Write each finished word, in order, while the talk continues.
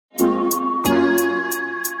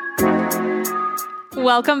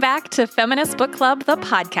Welcome back to Feminist Book Club, the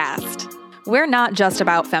podcast. We're not just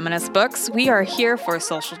about feminist books. We are here for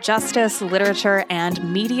social justice, literature, and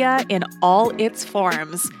media in all its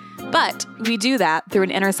forms. But we do that through an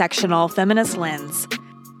intersectional feminist lens.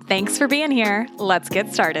 Thanks for being here. Let's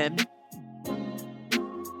get started.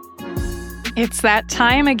 It's that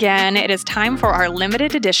time again. It is time for our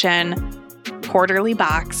limited edition quarterly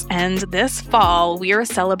box. And this fall, we are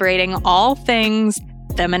celebrating all things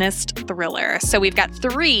feminist thriller. So we've got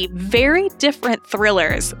 3 very different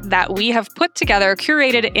thrillers that we have put together,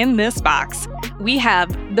 curated in this box. We have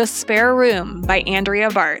The Spare Room by Andrea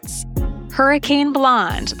Bartz, Hurricane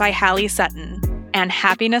Blonde by Hallie Sutton, and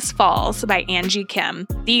Happiness Falls by Angie Kim.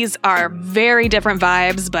 These are very different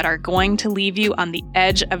vibes, but are going to leave you on the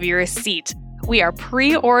edge of your seat. We are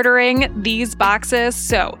pre-ordering these boxes,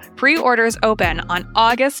 so pre-orders open on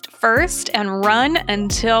August 1st and run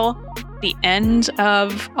until the end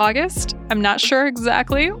of August. I'm not sure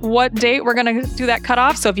exactly what date we're going to do that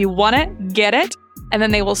cutoff, so if you want it, get it. And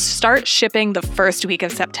then they will start shipping the first week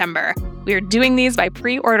of September. We are doing these by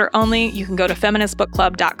pre-order only. You can go to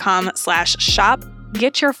feministbookclub.com/shop,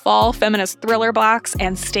 get your fall feminist thriller box,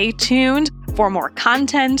 and stay tuned for more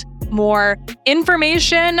content, more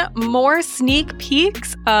information, more sneak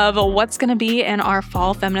peeks of what's going to be in our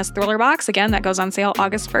fall feminist thriller box. Again, that goes on sale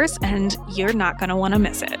August 1st, and you're not going to want to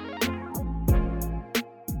miss it.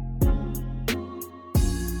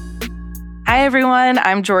 Hi, everyone.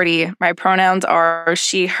 I'm Jordy. My pronouns are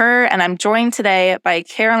she, her, and I'm joined today by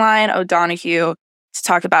Caroline O'Donoghue to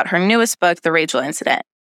talk about her newest book, The Rachel Incident.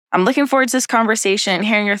 I'm looking forward to this conversation and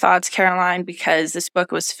hearing your thoughts, Caroline, because this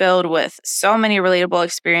book was filled with so many relatable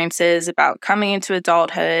experiences about coming into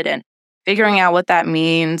adulthood and figuring out what that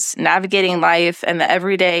means, navigating life and the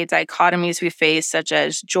everyday dichotomies we face, such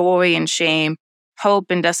as joy and shame,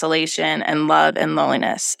 hope and desolation, and love and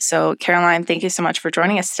loneliness. So, Caroline, thank you so much for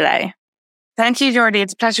joining us today. Thank you, Jordy.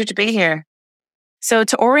 It's a pleasure to be here. So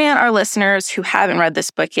to orient our listeners who haven't read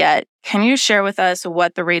this book yet, can you share with us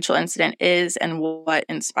what The Rachel Incident is and what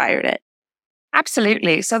inspired it?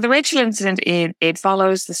 Absolutely. So The Rachel Incident, it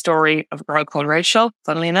follows the story of a girl called Rachel,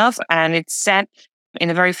 funnily enough, and it's set in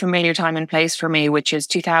a very familiar time and place for me, which is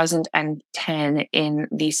 2010 in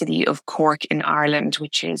the city of Cork in Ireland,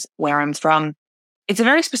 which is where I'm from. It's a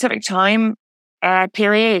very specific time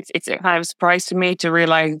period. It's a kind of surprise to me to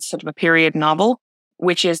realize it's sort of a period novel,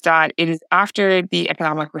 which is that it is after the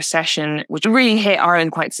economic recession, which really hit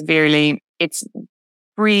Ireland quite severely. It's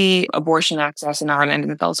pre-abortion access in Ireland,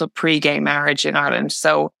 and it's also pre-gay marriage in Ireland.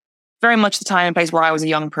 So very much the time and place where I was a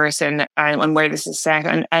young person and where this is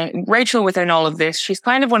set. And Rachel, within all of this, she's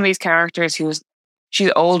kind of one of these characters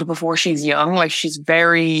she's old before she's young. Like, she's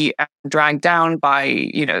very dragged down by,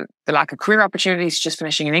 the lack of career opportunities. She's just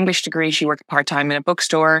finishing an English degree. She worked part-time in a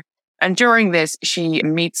bookstore. And during this, she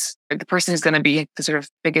meets the person who's going to be the sort of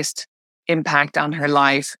biggest impact on her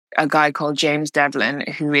life, a guy called James Devlin,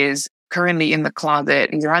 who is currently in the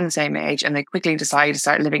closet. He's around the same age, and they quickly decide to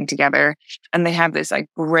start living together. And they have this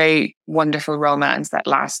great, wonderful romance that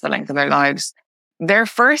lasts the length of their lives. Their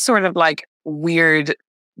first sort of weird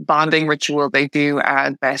bonding ritual they do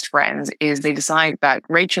as best friends is they decide that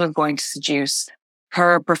Rachel is going to seduce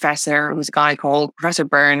her professor, who's a guy called Professor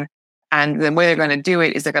Byrne. And the way they're going to do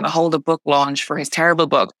it is they're going to hold a book launch for his terrible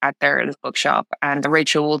book at their bookshop. And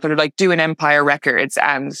Rachel will sort of do an Empire Records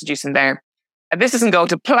and seduce him there. And this doesn't go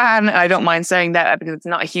to plan. And I don't mind saying that because it's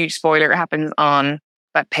not a huge spoiler. It happens on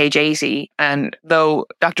page 80. And though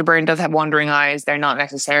Dr. Byrne does have wandering eyes, they're not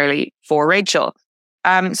necessarily for Rachel.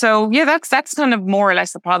 That's kind of more or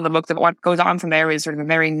less the plot of the book. That what goes on from there is sort of a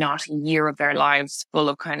very naughty year of their lives, full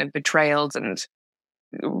of kind of betrayals and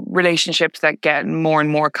relationships that get more and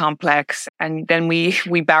more complex. And then we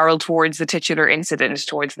barrel towards the titular incident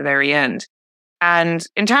towards the very end. And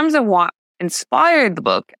in terms of what inspired the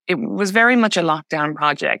book, it was very much a lockdown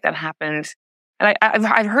project that happened. And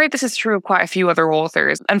I've heard this is true of quite a few other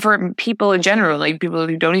authors. And for people in general, people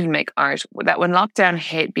who don't even make art, that when lockdown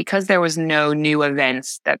hit, because there was no new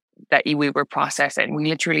events that we were processing, we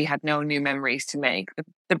literally had no new memories to make.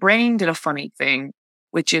 The brain did a funny thing,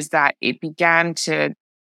 which is that it began to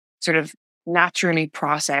sort of naturally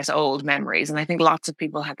process old memories. And I think lots of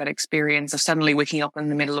people had that experience of suddenly waking up in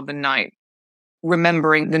the middle of the night,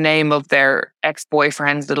 remembering the name of their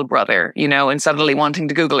ex-boyfriend's little brother, and suddenly wanting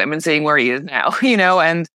to Google him and seeing where he is now,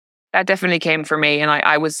 and that definitely came for me. And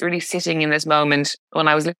I was really sitting in this moment when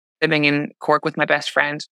I was living in Cork with my best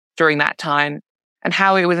friend during that time, and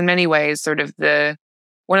how it was in many ways sort of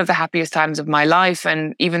one of the happiest times of my life.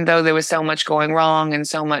 And even though there was so much going wrong and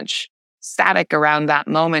so much static around that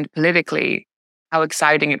moment politically, how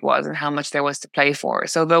exciting it was and how much there was to play for.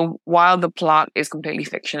 So though while the plot is completely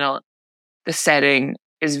fictional, the setting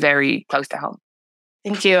is very close to home.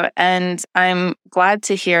 Thank you. And I'm glad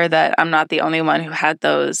to hear that I'm not the only one who had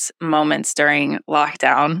those moments during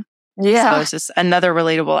lockdown. Yeah. So it's just another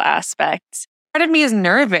relatable aspect. Part of me is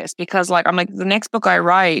nervous because I'm like, the next book I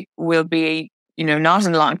write will be, not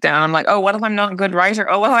in lockdown. I'm like, oh, what if I'm not a good writer?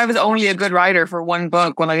 Oh, well, I was only a good writer for one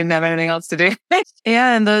book when I didn't have anything else to do.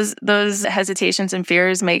 Yeah. And those hesitations and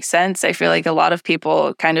fears make sense. I feel like a lot of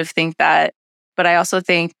people kind of think that, but I also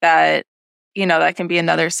think that, that can be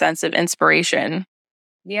another sense of inspiration.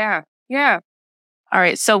 Yeah. Yeah. All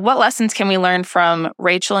right. So what lessons can we learn from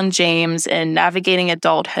Rachel and James in navigating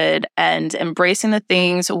adulthood and embracing the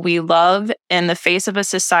things we love in the face of a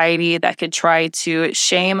society that could try to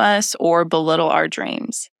shame us or belittle our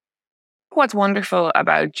dreams? What's wonderful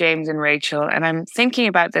about James and Rachel, and I'm thinking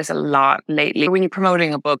about this a lot lately, when you're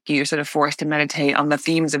promoting a book, you're sort of forced to meditate on the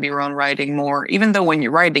themes of your own writing more, even though when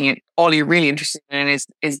you're writing it, all you're really interested in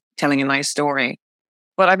is telling a nice story.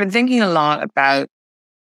 But I've been thinking a lot about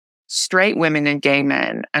straight women and gay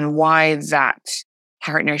men and why that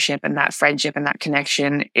partnership and that friendship and that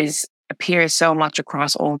connection appears so much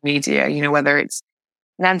across all media, whether it's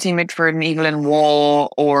Nancy Mitford and Evelyn Waugh,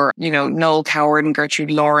 or, Noel Coward and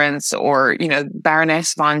Gertrude Lawrence, or,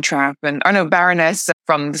 Baroness Von Trapp Baroness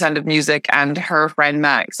from The Sound of Music and her friend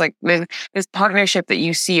Max. Like this partnership that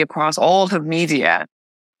you see across all of media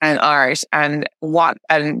and art, and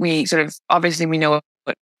we sort of, obviously we know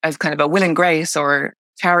it as kind of a Will and Grace or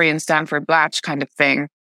Carrie and Stanford Blatch kind of thing,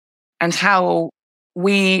 and how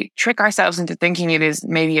we trick ourselves into thinking it is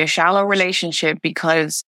maybe a shallow relationship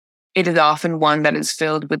because it is often one that is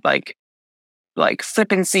filled with like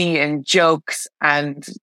flippancy and jokes and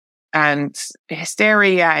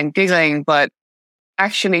hysteria and giggling. But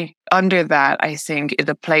actually under that, I think, is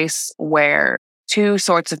a place where two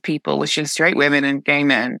sorts of people, which is straight women and gay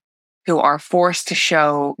men, who are forced to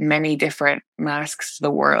show many different masks to the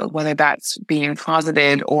world, whether that's being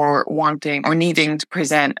closeted or wanting or needing to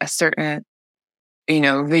present a certain,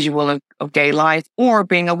 visual of gay life, or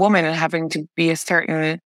being a woman and having to be a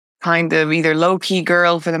certain kind of either low-key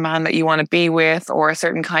girl for the man that you want to be with, or a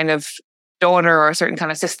certain kind of daughter or a certain kind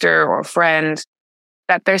of sister or friend,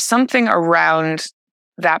 that there's something around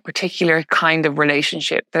that particular kind of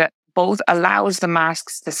relationship that both allows the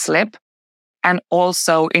masks to slip and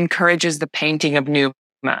also encourages the painting of new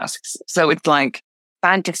masks. So it's like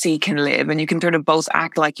fantasy can live, and you can sort of both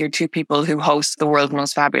act like you're two people who host the world's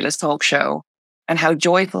most fabulous talk show, and how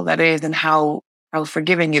joyful that is and how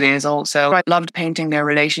forgiving it is also. I loved painting their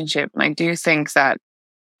relationship. And I do think that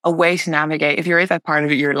a way to navigate, if you're at that part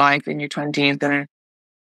of your life in your 20s and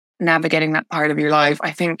navigating that part of your life,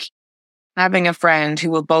 I think having a friend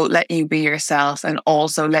who will both let you be yourself and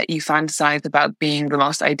also let you fantasize about being the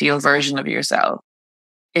most ideal version of yourself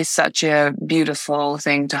is such a beautiful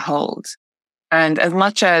thing to hold. And as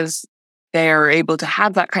much as they are able to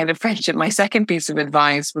have that kind of friendship, my second piece of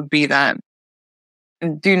advice would be that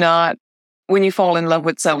do not, when you fall in love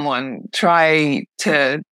with someone, try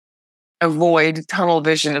to avoid tunnel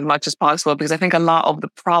vision as much as possible, because I think a lot of the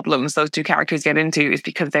problems those two characters get into is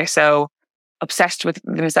because they're so obsessed with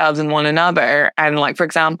themselves and one another. And like, for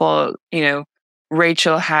example,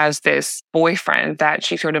 Rachel has this boyfriend that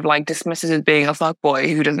she sort of like dismisses as being a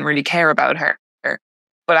fuckboy who doesn't really care about her.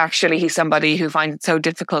 But actually he's somebody who finds it so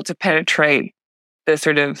difficult to penetrate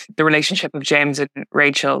the relationship of James and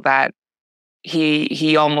Rachel that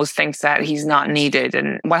he almost thinks that he's not needed.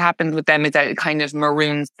 And what happens with them is that it kind of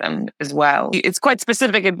maroons them as well. It's quite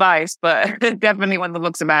specific advice, but definitely what the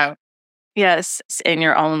book's about. Yes. In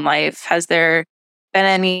your own life, has there been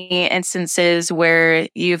any instances where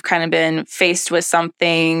you've kind of been faced with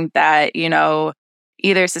something that,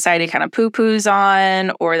 either society kind of poo-poos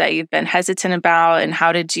on or that you've been hesitant about? And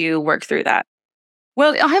how did you work through that?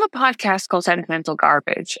 Well, I have a podcast called Sentimental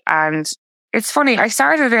Garbage. And it's funny, I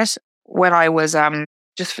started it when I was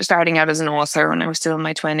just starting out as an author when I was still in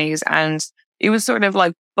my 20s. And it was sort of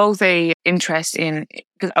like both a interest in,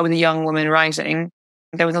 because I was a young woman writing,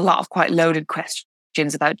 there was a lot of quite loaded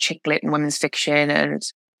questions about chick lit and women's fiction and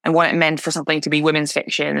what it meant for something to be women's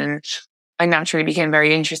fiction. And I naturally became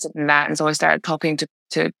very interested in that. And so I started talking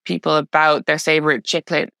to people about their favorite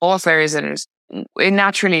chick lit authors, and it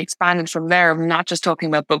naturally expanded from there. I'm not just talking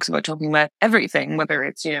about books, but talking about everything, whether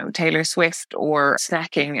it's, Taylor Swift or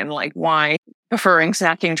snacking, and like why preferring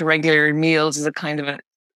snacking to regular meals is a kind of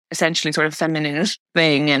essentially sort of feminine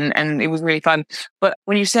thing. And it was really fun. But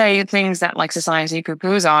when you say things that like society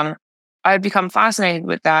poo-poos on, I've become fascinated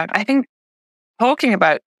with that. I think talking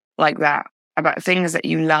about like that about things that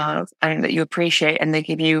you love and that you appreciate and they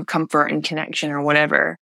give you comfort and connection or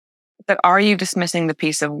whatever. But are you dismissing the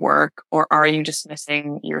piece of work or are you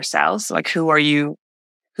dismissing yourself? So like, who are you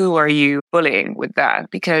bullying with that?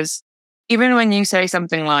 Because even when you say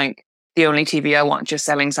something like, the only TV I watch is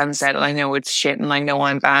Selling Sunset, and I know it's shit and I know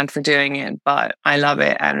I'm bad for doing it, but I love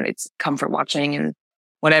it and it's comfort watching and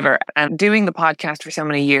whatever. And doing the podcast for so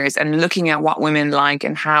many years and looking at what women like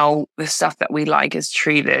and how the stuff that we like is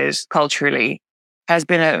treated culturally has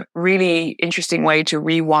been a really interesting way to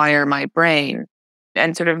rewire my brain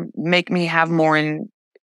and sort of make me have more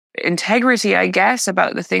integrity, I guess,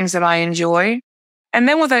 about the things that I enjoy. And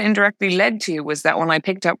then what that indirectly led to was that when I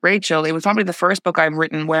picked up Rachel, it was probably the first book I've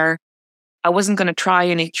written where I wasn't going to try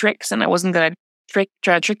any tricks and I wasn't going to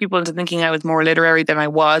try to trick people into thinking I was more literary than I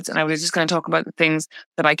was. And I was just going to talk about the things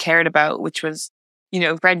that I cared about, which was,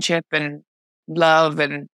 friendship and love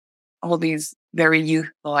and all these very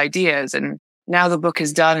youthful ideas. And now the book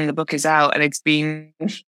is done and the book is out and it's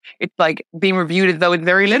like being reviewed as though it's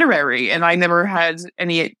very literary. And I never had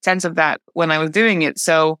any sense of that when I was doing it.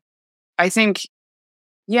 So I think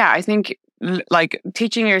like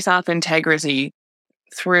teaching yourself integrity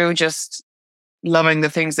through just loving the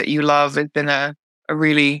things that you love has been a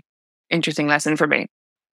really interesting lesson for me.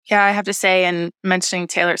 Yeah, I have to say, and mentioning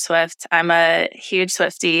Taylor Swift, I'm a huge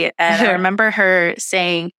Swiftie. And I remember her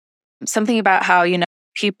saying something about how,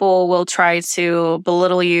 people will try to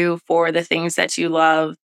belittle you for the things that you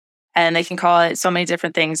love. And they can call it so many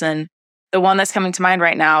different things. And the one that's coming to mind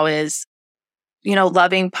right now is,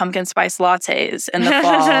 loving pumpkin spice lattes in the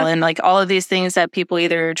fall and like all of these things that people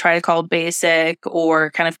either try to call basic or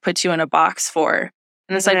kind of put you in a box for.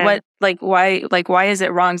 And it's why is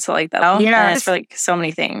it wrong to like that? Yeah. And it's for like so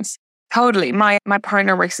many things. Totally. My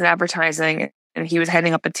partner works in advertising and he was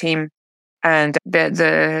heading up a team and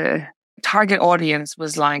the target audience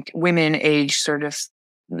was like women aged sort of,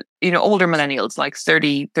 older millennials, like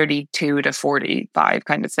 32 to 45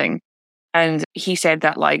 kind of thing. And he said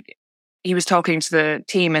that like, he was talking to the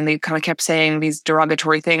team and they kind of kept saying these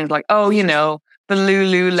derogatory things like, oh, the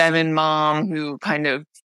Lululemon mom who kind of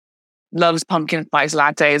loves pumpkin spice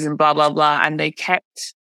lattes and blah, blah, blah. And they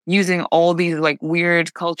kept using all these like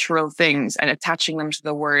weird cultural things and attaching them to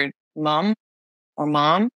the word mom or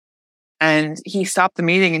mom. And he stopped the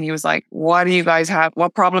meeting and he was like, what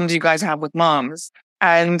problems do you guys have with moms?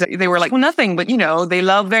 And they were like, well, nothing, but they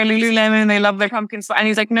love their Lululemon, they love their pumpkin spice. And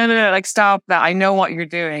he's like, no, like stop that. I know what you're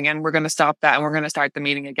doing and we're going to stop that and we're going to start the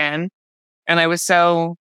meeting again. And I was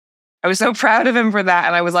so proud of him for that.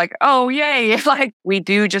 And I was like, oh, yay. Like we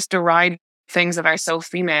do just deride things that are so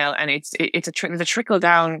female. And it's a trickle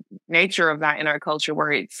down nature of that in our culture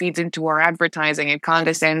where it feeds into our advertising. It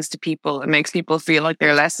condescends to people. It makes people feel like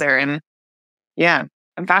they're lesser. And yeah,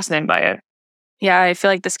 I'm fascinated by it. Yeah, I feel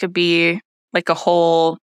like this could be like a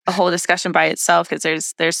whole discussion by itself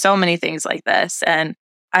because there's so many things like this. And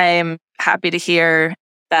I'm happy to hear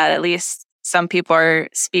that at least some people are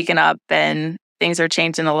speaking up and things are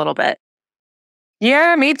changing a little bit.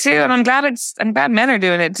 Yeah, me too. And I'm glad men are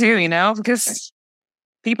doing it too, because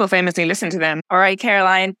people famously listen to them. All right,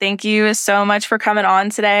 Caroline, thank you so much for coming on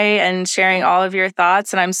today and sharing all of your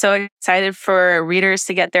thoughts. And I'm so excited for readers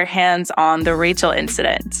to get their hands on the Rachel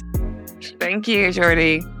incident. Thank you,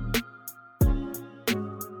 Jordy.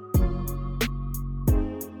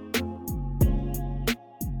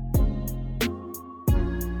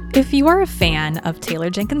 If you are a fan of Taylor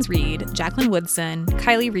Jenkins Reid, Jacqueline Woodson,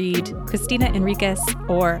 Kylie Reed, Christina Enriquez,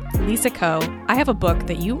 or Lisa Coe, I have a book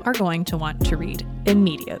that you are going to want to read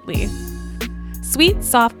immediately. Sweet,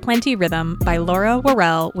 Soft, Plenty Rhythm by Laura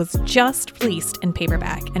Worrell was just released in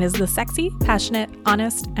paperback and is the sexy, passionate,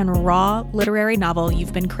 honest, and raw literary novel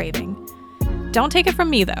you've been craving. Don't take it from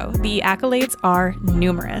me, though. The accolades are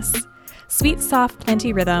numerous. Sweet, Soft,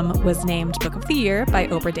 Plenty Rhythm was named Book of the Year by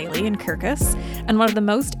Oprah Daily and Kirkus, and one of the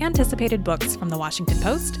most anticipated books from the Washington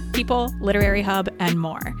Post, People, Literary Hub, and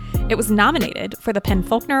more. It was nominated for the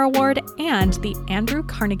PEN/Faulkner Award and the Andrew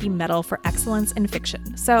Carnegie Medal for Excellence in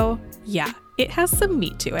Fiction. So, yeah, it has some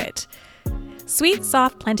meat to it. Sweet,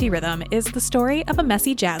 Soft, Plenty Rhythm is the story of a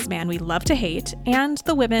messy jazz man we love to hate and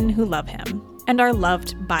the women who love him and are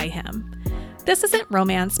loved by him. This isn't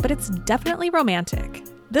romance, but it's definitely romantic.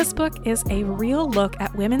 This book is a real look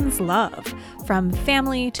at women's love, from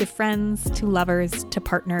family to friends to lovers to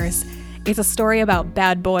partners. It's a story about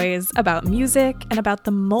bad boys, about music, and about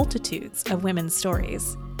the multitudes of women's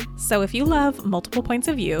stories. So if you love multiple points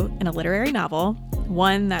of view in a literary novel,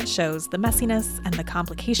 one that shows the messiness and the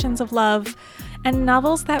complications of love, and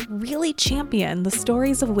novels that really champion the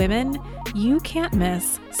stories of women, you can't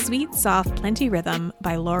miss Sweet, Soft, Plenty Rhythm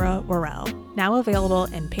by Laura Worrell, now available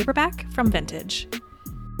in paperback from Vintage.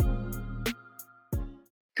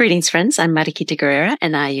 Greetings, friends. I'm Mariquita Guerrera,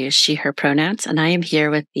 and I use she, her pronouns, and I am here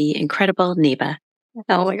with the incredible Neba.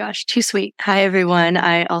 Oh my gosh, too sweet. Hi, everyone.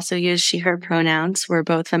 I also use she, her pronouns. We're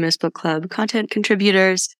both Feminist Book Club content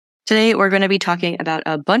contributors. Today, we're going to be talking about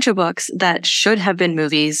a bunch of books that should have been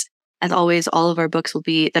movies. As always, all of our books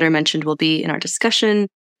that are mentioned will be in our discussion.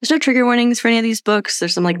 There's no trigger warnings for any of these books.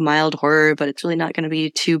 There's some mild horror, but it's really not going to be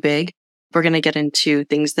too big. We're going to get into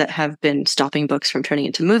things that have been stopping books from turning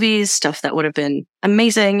into movies, stuff that would have been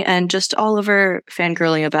amazing, and just all over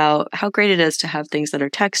fangirling about how great it is to have things that are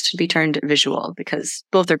text be turned visual, because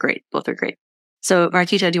both are great. Both are great. So,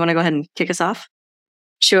 Marquita, do you want to go ahead and kick us off?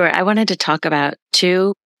 Sure. I wanted to talk about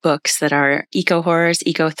two books that are eco-horrors,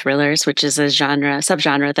 eco-thrillers, which is a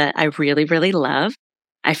subgenre that I really, really love.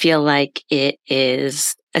 I feel like it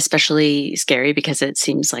is especially scary because it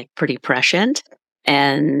seems pretty prescient.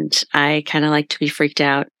 And I kind of like to be freaked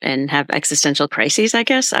out and have existential crises, I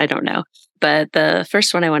guess. I don't know. But the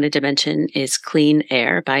first one I wanted to mention is Clean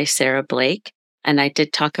Air by Sarah Blake. And I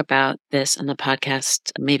did talk about this on the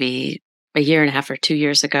podcast maybe a year and a half or 2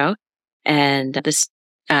 years ago. And this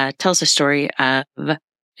tells a story of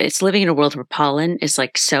it's living in a world where pollen is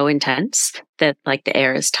so intense that the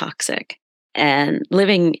air is toxic. And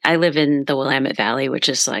I live in the Willamette Valley, which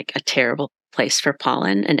is a terrible place for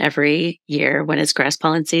pollen. And every year when it's grass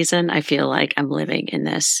pollen season, I feel like I'm living in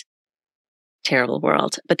this terrible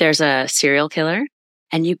world. But there's a serial killer,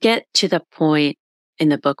 and you get to the point in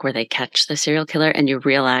the book where they catch the serial killer and you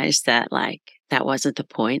realize that that wasn't the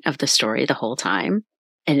point of the story the whole time.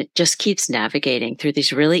 And it just keeps navigating through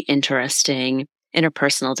these really interesting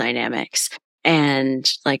interpersonal dynamics. And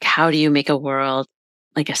how do you make a world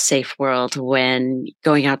a safe world when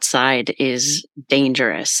going outside is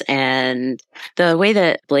dangerous? And the way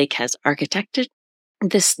that Blake has architected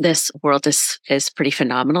this world is pretty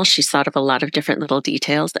phenomenal. She's thought of a lot of different little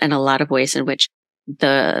details and a lot of ways in which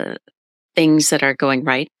the things that are going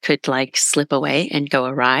right could slip away and go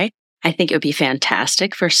awry. I think it would be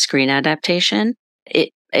fantastic for screen adaptation. It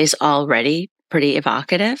is already pretty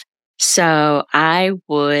evocative. So I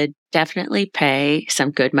would definitely pay some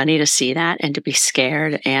good money to see that and to be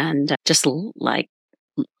scared and just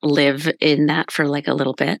live in that for a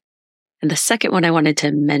little bit. And the second one I wanted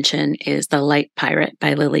to mention is The Light Pirate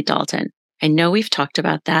by Lily Dalton. I know we've talked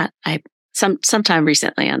about that sometime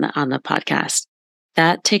recently on the podcast.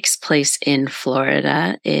 That takes place in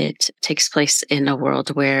Florida. It takes place in a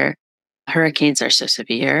world where hurricanes are so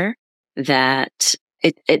severe that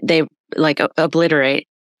they obliterate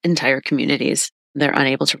entire communities. They're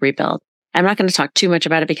unable to rebuild. I'm not going to talk too much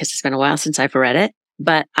about it because it's been a while since I've read it,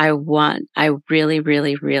 but I really,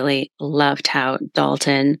 really, really loved how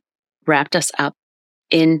Dalton wrapped us up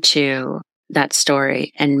into that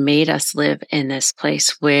story and made us live in this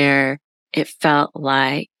place where it felt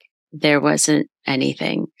like there wasn't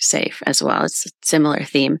anything safe as well. It's a similar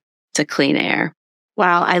theme to Clean Air.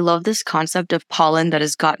 Wow, I love this concept of pollen that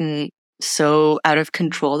has gotten so out of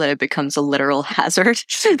control that it becomes a literal hazard.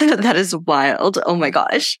 That is wild. Oh my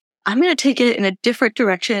gosh. I'm going to take it in a different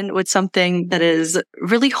direction with something that is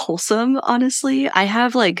really wholesome, honestly. I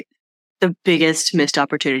have the biggest missed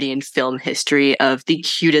opportunity in film history of the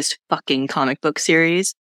cutest fucking comic book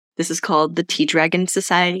series. This is called The Tea Dragon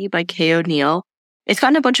Society by Kay O'Neill. It's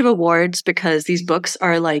gotten a bunch of awards because these books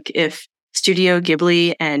are if Studio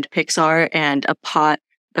Ghibli and Pixar and a pot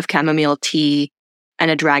of chamomile tea and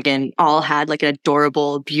a dragon all had an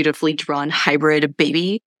adorable, beautifully drawn hybrid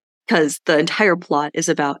baby, because the entire plot is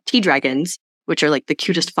about tea dragons, which are the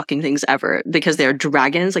cutest fucking things ever, because they're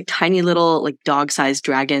dragons, tiny little dog-sized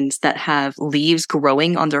dragons that have leaves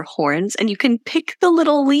growing on their horns, and you can pick the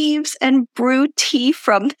little leaves and brew tea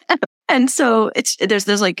from them. And so there's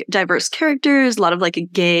diverse characters, a lot of a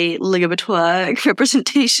gay ligabatoire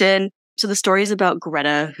representation. So the story is about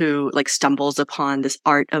Greta, who stumbles upon this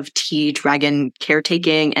art of tea dragon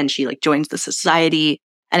caretaking, and she joins the society.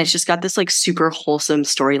 And it's just got this super wholesome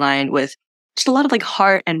storyline with just a lot of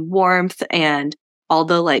heart and warmth and all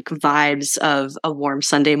the vibes of a warm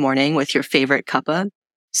Sunday morning with your favorite cuppa.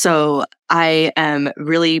 So I am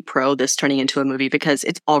really pro this turning into a movie because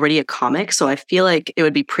it's already a comic. So I feel like it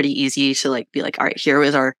would be pretty easy to be all right, here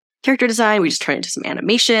is our character design. We just turn it into some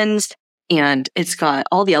animations. And it's got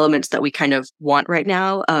all the elements that we kind of want right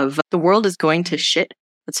now of the world is going to shit.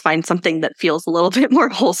 Let's find something that feels a little bit more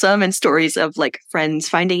wholesome, and stories of friends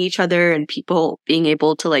finding each other and people being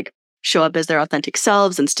able to show up as their authentic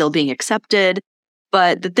selves and still being accepted.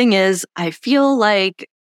 But the thing is, I feel like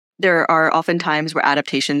there are often times where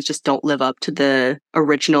adaptations just don't live up to the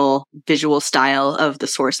original visual style of the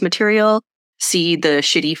source material. See the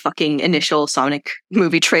shitty fucking initial Sonic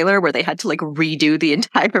movie trailer where they had to like redo the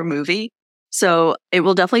entire movie. So it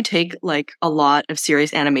will definitely take like a lot of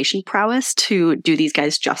serious animation prowess to do these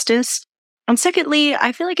guys justice. And secondly,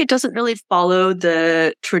 I feel like it doesn't really follow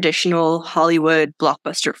the traditional Hollywood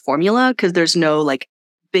blockbuster formula because there's no like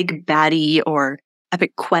big baddie or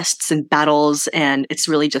epic quests and battles. And it's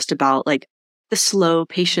really just about like the slow,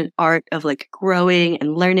 patient art of like growing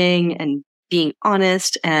and learning and being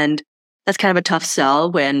honest. And that's kind of a tough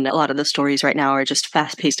sell when a lot of the stories right now are just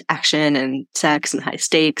fast paced action and sex and high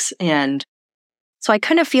stakes. And so I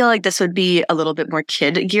kind of feel like this would be a little bit more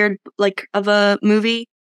kid geared like of a movie.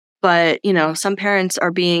 But, you know, some parents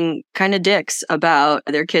are being kind of dicks about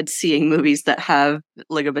their kids seeing movies that have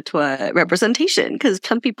LGBTQ representation because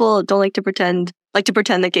some people don't like to pretend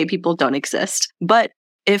that gay people don't exist. But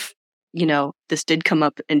if, you know, this did come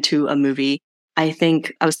up into a movie, I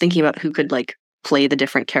was thinking about who could like play the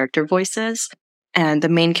different character voices. And the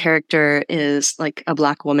main character is like a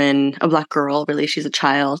Black woman, a Black girl, really, she's a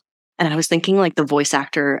child. And I was thinking like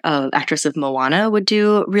the actress of Moana would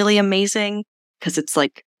do really amazing because it's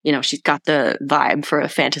like, you know, she's got the vibe for a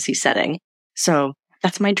fantasy setting. So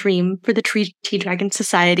that's my dream for the Tea Dragon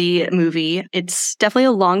Society movie. It's definitely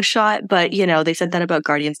a long shot, but, you know, they said that about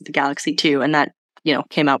Guardians of the Galaxy too, and that, you know,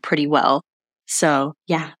 came out pretty well. So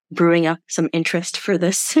yeah, brewing up some interest for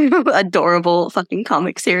this adorable fucking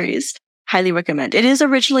comic series. Highly recommend. It is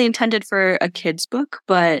originally intended for a kid's book,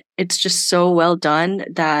 but it's just so well done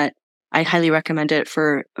that I highly recommend it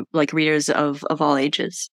for like readers of all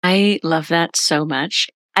ages. I love that so much.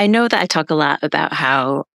 I know that I talk a lot about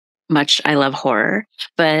how much I love horror,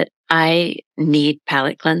 but I need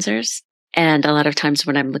palate cleansers. And a lot of times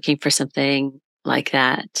when I'm looking for something like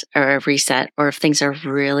that or a reset, or if things are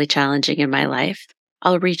really challenging in my life,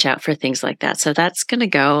 I'll reach out for things like that. So that's going to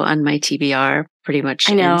go on my TBR pretty much.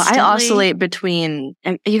 I know. Instantly. I oscillate between,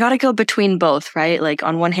 and you got to go between both, right? Like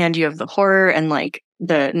on one hand, you have the horror and like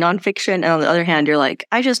the nonfiction. And on the other hand, you're like,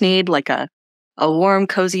 I just need like a warm,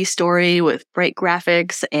 cozy story with bright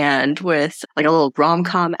graphics and with like a little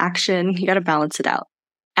rom-com action. You got to balance it out.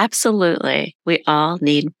 Absolutely. We all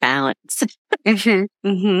need balance.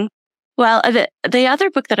 Mm-hmm. Well, the other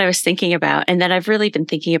book that I was thinking about and that I've really been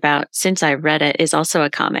thinking about since I read it is also a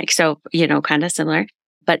comic. So, you know, kind of similar,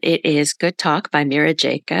 but it is Good Talk by Mira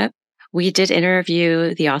Jacob. We did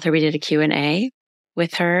interview the author. We did a Q&A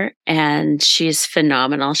with her and she's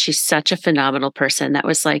phenomenal. She's such a phenomenal person. That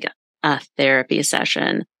was like a therapy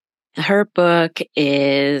session. Her book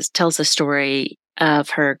tells the story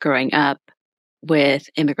of her growing up with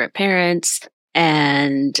immigrant parents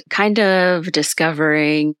and kind of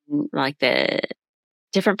discovering like the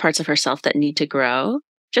different parts of herself that need to grow,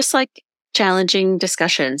 just like challenging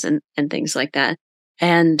discussions and things like that.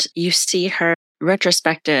 And you see her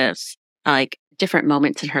retrospective, like different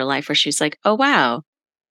moments in her life where she's like, oh, wow,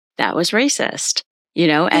 that was racist, you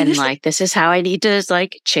know, and like, this is how I need to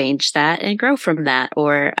like change that and grow from that,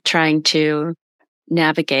 or trying to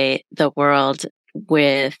navigate the world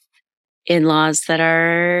with in-laws that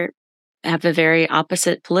have a very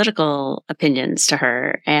opposite political opinions to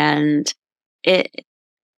her. And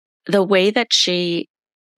the way that she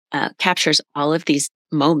captures all of these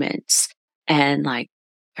moments and like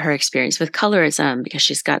her experience with colorism because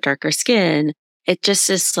she's got darker skin, it just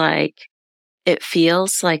is like, it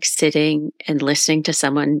feels like sitting and listening to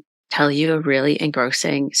someone tell you a really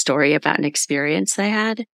engrossing story about an experience they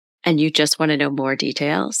had, and you just want to know more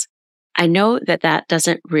details. I know that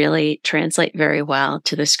doesn't really translate very well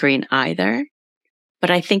to the screen either,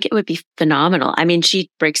 but I think it would be phenomenal. I mean, she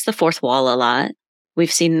breaks the fourth wall a lot.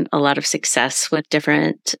 We've seen a lot of success with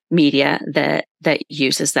different media that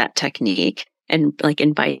uses that technique and like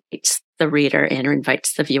invites the reader in or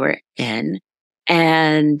invites the viewer in.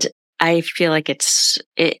 And I feel like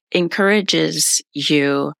it encourages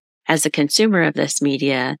you as a consumer of this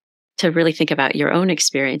media to really think about your own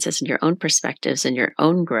experiences and your own perspectives and your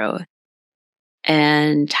own growth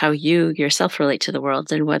and how you yourself relate to the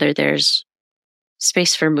world and whether there's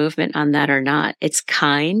space for movement on that or not. It's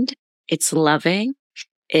kind, it's loving,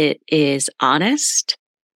 it is honest,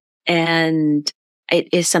 and it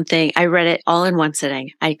is something. I read it all in one sitting.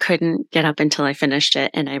 I couldn't get up until I finished it,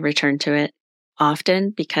 and I returned to it often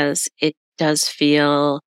because it does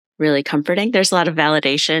feel really comforting. There's a lot of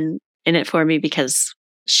validation in it for me because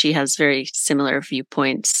she has very similar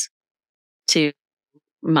viewpoints to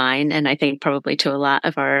mine, and I think probably to a lot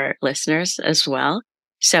of our listeners as well.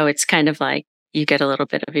 So it's kind of like you get a little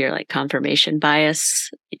bit of your like confirmation bias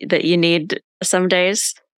that you need some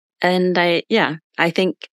days. And I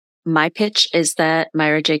think my pitch is that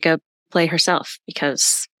Myra Jacob play herself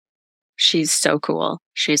because she's so cool.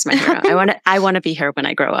 She's my hero. I want to be her when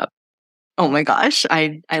I grow up. Oh my gosh,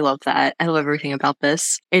 I love that. I love everything about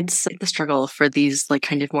this. It's the struggle for these like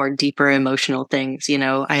kind of more deeper emotional things.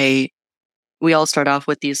 We all start off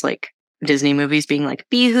with these like Disney movies being like,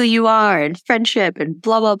 be who you are and friendship and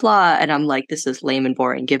blah, blah, blah. And I'm like, this is lame and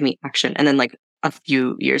boring. Give me action. And then like a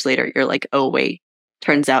few years later, you're like, oh, wait,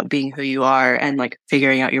 turns out being who you are and like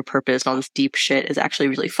figuring out your purpose and all this deep shit is actually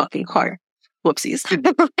really fucking hard.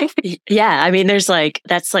 Whoopsies. Yeah. I mean,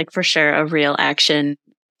 that's like for sure a real action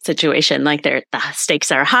situation. Like the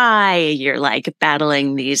stakes are high. You're like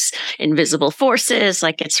battling these invisible forces.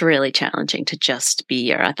 Like it's really challenging to just be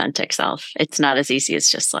your authentic self. It's not as easy as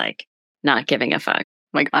just like not giving a fuck.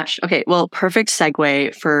 My gosh. Okay. Well, perfect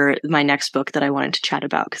segue for my next book that I wanted to chat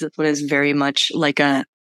about because this one is very much like a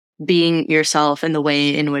being yourself and the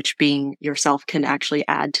way in which being yourself can actually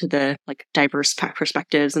add to the like diverse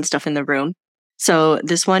perspectives and stuff in the room. So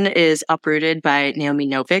this one is Uprooted by Naomi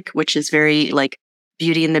Novik, which is very like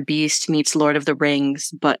Beauty and the Beast meets Lord of the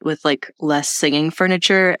Rings, but with like less singing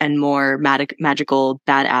furniture and more magical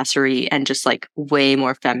badassery and just like way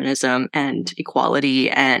more feminism and equality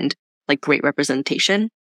and like great representation.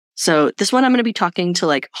 So this one I'm going to be talking to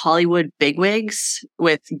like Hollywood bigwigs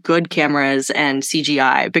with good cameras and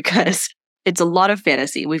CGI because it's a lot of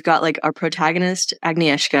fantasy. We've got like our protagonist,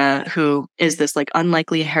 Agnieszka, who is this like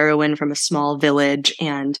unlikely heroine from a small village.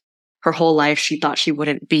 And her whole life, she thought she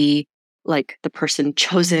wouldn't be like the person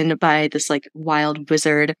chosen by this like wild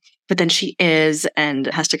wizard. But then she is and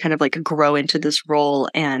has to kind of like grow into this role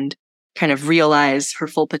and kind of realize her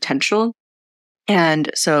full potential. And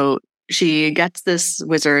so she gets this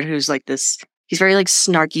wizard who's like he's very like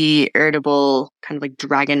snarky, irritable, kind of like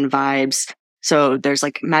dragon vibes. So there's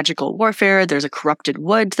like magical warfare. There's a corrupted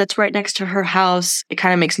woods that's right next to her house. It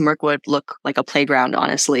kind of makes Mirkwood look like a playground,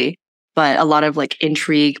 honestly. But a lot of like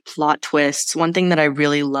intrigue, plot twists. One thing that I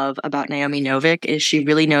really love about Naomi Novik is she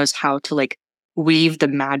really knows how to like weave the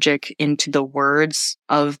magic into the words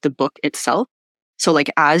of the book itself. So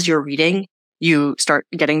like as you're reading, you start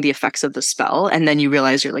getting the effects of the spell and then you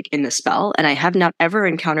realize you're like in the spell. And I have not ever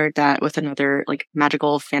encountered that with another like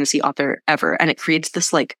magical fantasy author ever. And it creates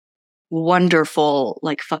this like wonderful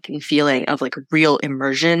like fucking feeling of like real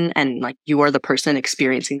immersion and like you are the person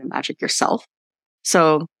experiencing the magic yourself.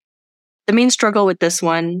 So the main struggle with this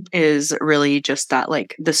one is really just that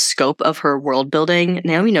like the scope of her world building.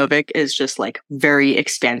 Naomi Novik is just like very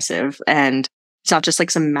expansive and it's not just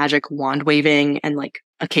like some magic wand waving and like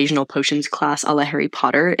occasional potions class a la Harry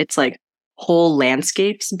Potter. It's like whole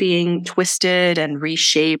landscapes being twisted and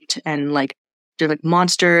reshaped and like they're like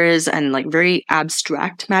monsters and like very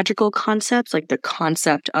abstract magical concepts, like the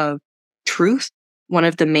concept of truth. One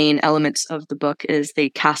of the main elements of the book is they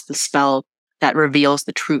cast the spell that reveals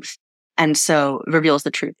the truth. And so reveals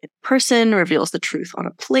the truth in person, reveals the truth on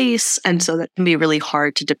a place. And so that can be really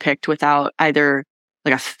hard to depict without either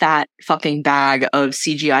like a fat fucking bag of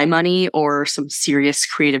CGI money or some serious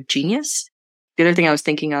creative genius. The other thing I was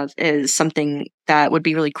thinking of is something that would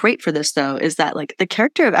be really great for this, though, is that like the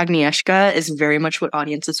character of Agnieszka is very much what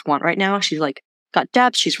audiences want right now. She's like got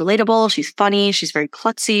depth. She's relatable. She's funny. She's very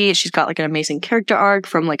klutzy. She's got like an amazing character arc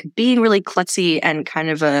from like being really klutzy and kind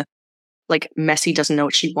of a like messy, doesn't know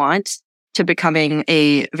what she wants to becoming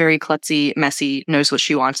a very klutzy, messy, knows what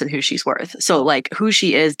she wants and who she's worth. So like who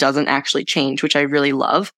she is doesn't actually change, which I really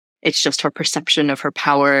love. It's just her perception of her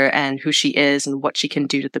power and who she is and what she can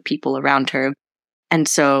do to the people around her. And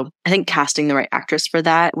so I think casting the right actress for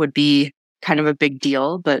that would be kind of a big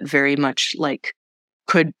deal, but very much like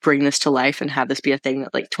could bring this to life and have this be a thing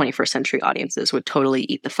that like 21st century audiences would totally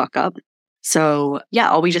eat the fuck up. So yeah,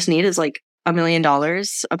 all we just need is like $1 million,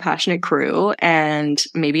 a passionate crew, and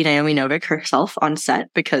maybe Naomi Novik herself on set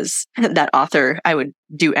because that author I would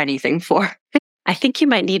do anything for. I think you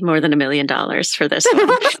might need more than $1 million for this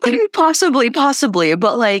one. Possibly.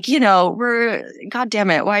 But like, God damn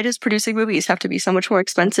it. Why does producing movies have to be so much more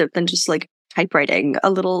expensive than just like typewriting a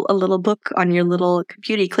little book on your little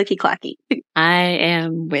computer clicky clacky? I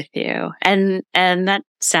am with you. And that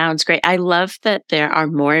sounds great. I love that there are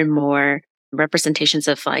more and more representations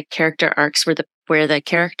of like character arcs where the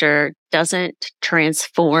character doesn't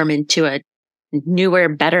transform into a newer,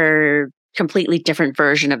 better, completely different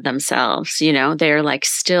version of themselves. They're like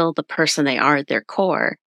still the person they are at their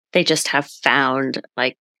core. They just have found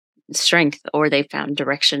like strength or they found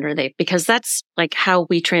direction because that's like how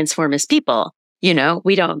we transform as people. We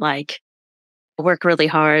don't like work really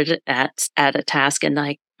hard at a task and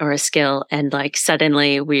like, or a skill and like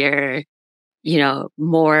suddenly we're,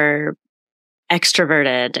 more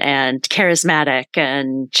extroverted and charismatic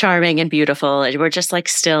and charming and beautiful. And we're just like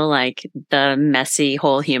still like the messy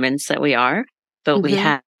whole humans that we are, but we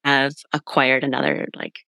have acquired another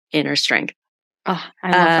like inner strength. Oh, I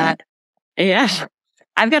love that. Yeah.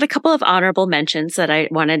 I've got a couple of honorable mentions that I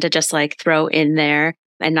wanted to just like throw in there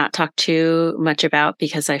and not talk too much about,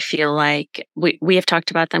 because I feel like we have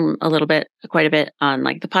talked about them quite a bit on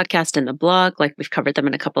like the podcast and the blog. Like we've covered them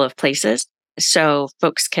in a couple of places. So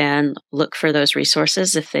folks can look for those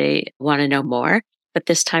resources if they want to know more. But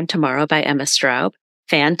This Time Tomorrow by Emma Straub,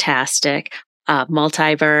 fantastic.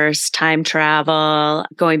 Multiverse, time travel,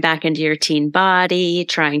 going back into your teen body,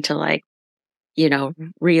 trying to like,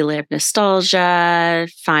 relive nostalgia,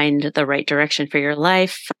 find the right direction for your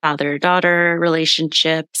life, father-daughter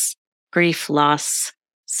relationships, grief, loss,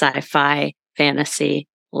 sci-fi, fantasy.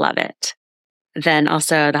 Love it. Then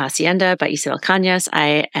also The Hacienda by Isabel Cañas.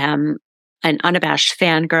 I am an unabashed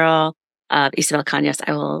fangirl of Isabel Cañas.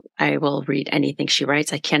 I will read anything she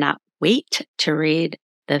writes. I cannot wait to read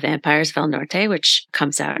The Vampires del Norte, which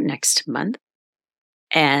comes out next month.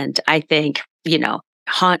 And I think,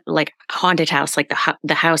 haunted house, like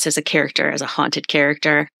the house as a character, as a haunted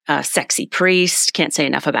character, sexy priest, can't say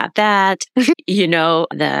enough about that.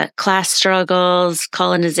 The class struggles,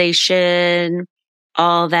 colonization,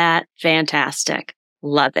 all that, fantastic.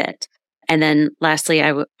 Love it. And then lastly,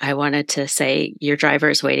 I wanted to say Your Driver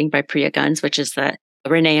is Waiting by Priya Guns, which is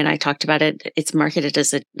Renee and I talked about it. It's marketed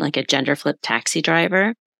as a gender flip taxi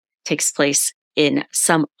driver. Takes place in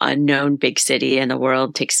some unknown big city in the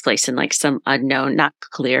world, takes place in like some unknown, not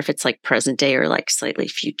clear if it's like present day or like slightly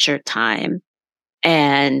future time.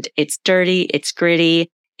 And it's dirty, it's gritty,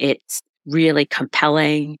 it's really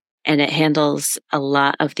compelling, and it handles a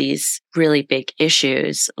lot of these really big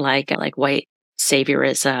issues like white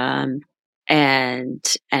saviorism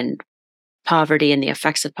and poverty and the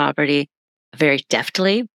effects of poverty very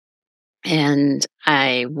deftly. And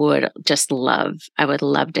I would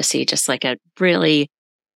love to see just like a really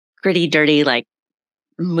gritty, dirty, like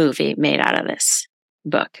movie made out of this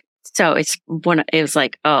book. So it was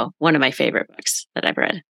like, one of my favorite books that I've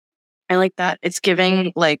read. I like that. It's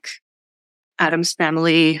giving like Addams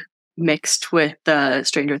Family mixed with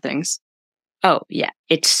Stranger Things. Oh yeah.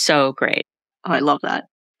 It's so great. Oh, I love that.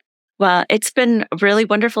 Well, it's been really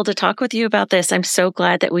wonderful to talk with you about this. I'm so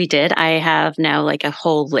glad that we did. I have now like a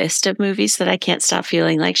whole list of movies that I can't stop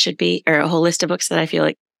feeling like should be, or a whole list of books that I feel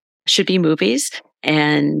like should be movies.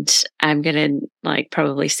 And I'm going to like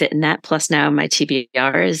probably sit in that. Plus now my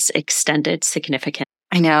TBR is extended significant.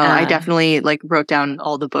 I know. I definitely like wrote down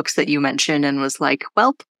all the books that you mentioned and was like,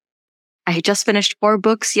 well, I just finished 4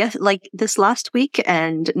 books this last week,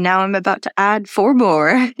 and now I'm about to add 4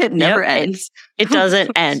 more. It never ends. It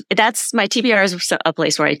doesn't end. That's my TBR is a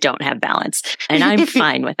place where I don't have balance, and I'm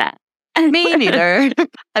fine with that. Me neither.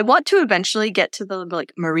 I want to eventually get to the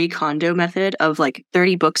like Marie Kondo method of like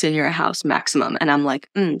 30 books in your house maximum, and I'm like,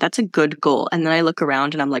 that's a good goal. And then I look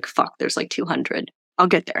around and I'm like, fuck, there's like 200. I'll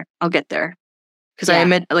get there. Because I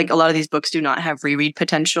admit, like a lot of these books do not have reread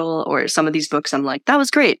potential, or some of these books I'm like, that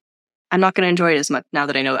was great. I'm not going to enjoy it as much now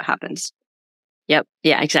that I know it happens. Yep.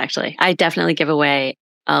 Yeah, exactly. I definitely give away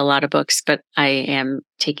a lot of books, but I am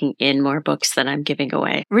taking in more books than I'm giving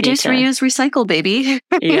away. Reduce, reuse, recycle, baby.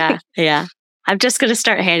 Yeah. I'm just going to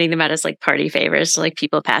start handing them out as like party favors to like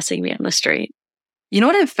people passing me on the street. You know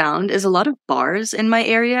what I've found is a lot of bars in my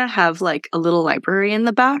area have like a little library in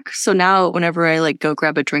the back. So now whenever I like go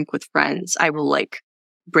grab a drink with friends, I will like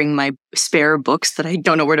bring my spare books that I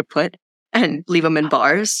don't know where to put and leave them in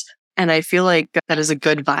bars. And I feel like that is a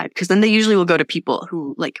good vibe, because then they usually will go to people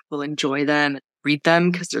who like will enjoy them and read them,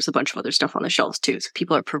 because there's a bunch of other stuff on the shelves too. So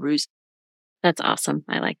people are perusing. That's awesome.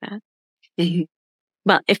 I like that.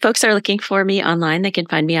 Well, if folks are looking for me online, they can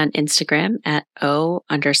find me on Instagram at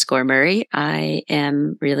O_Murray. I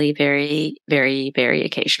am really very, very, very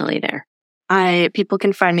occasionally there. People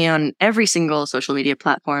can find me on every single social media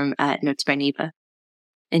platform at Notes by Neva.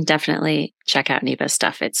 And definitely check out Neva's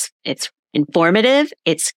stuff. It's informative.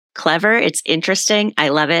 It's clever. It's interesting. I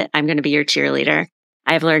love it. I'm going to be your cheerleader.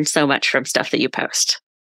 I've learned so much from stuff that you post.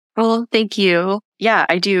 Well, thank you. Yeah,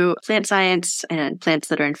 I do plant science and plants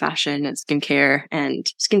that are in fashion and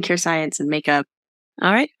skincare science and makeup.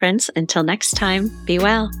 All right, friends. Until next time, be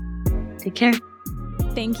well. Take care.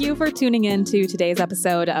 Thank you for tuning in to today's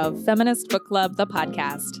episode of Feminist Book Club, the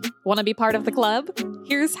podcast. Want to be part of the club?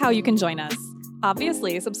 Here's how you can join us.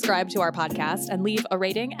 Obviously, subscribe to our podcast and leave a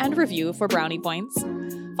rating and review for brownie points.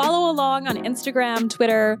 Follow along on Instagram,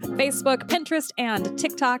 Twitter, Facebook, Pinterest, and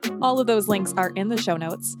TikTok. All of those links are in the show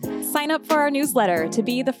notes. Sign up for our newsletter to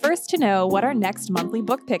be the first to know what our next monthly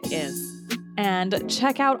book pick is. And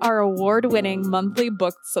check out our award-winning monthly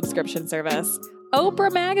book subscription service.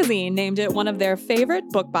 Oprah Magazine named it one of their favorite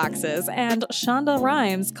book boxes, and Shonda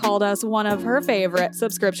Rhimes called us one of her favorite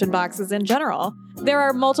subscription boxes in general. There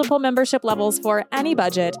are multiple membership levels for any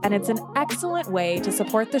budget, and it's an excellent way to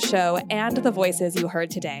support the show and the voices you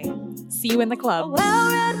heard today. See you in the club. A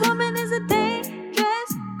well-read woman is a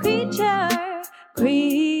dangerous creature.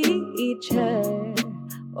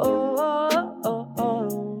 Oh, oh, oh,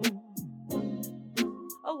 oh.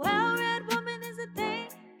 A well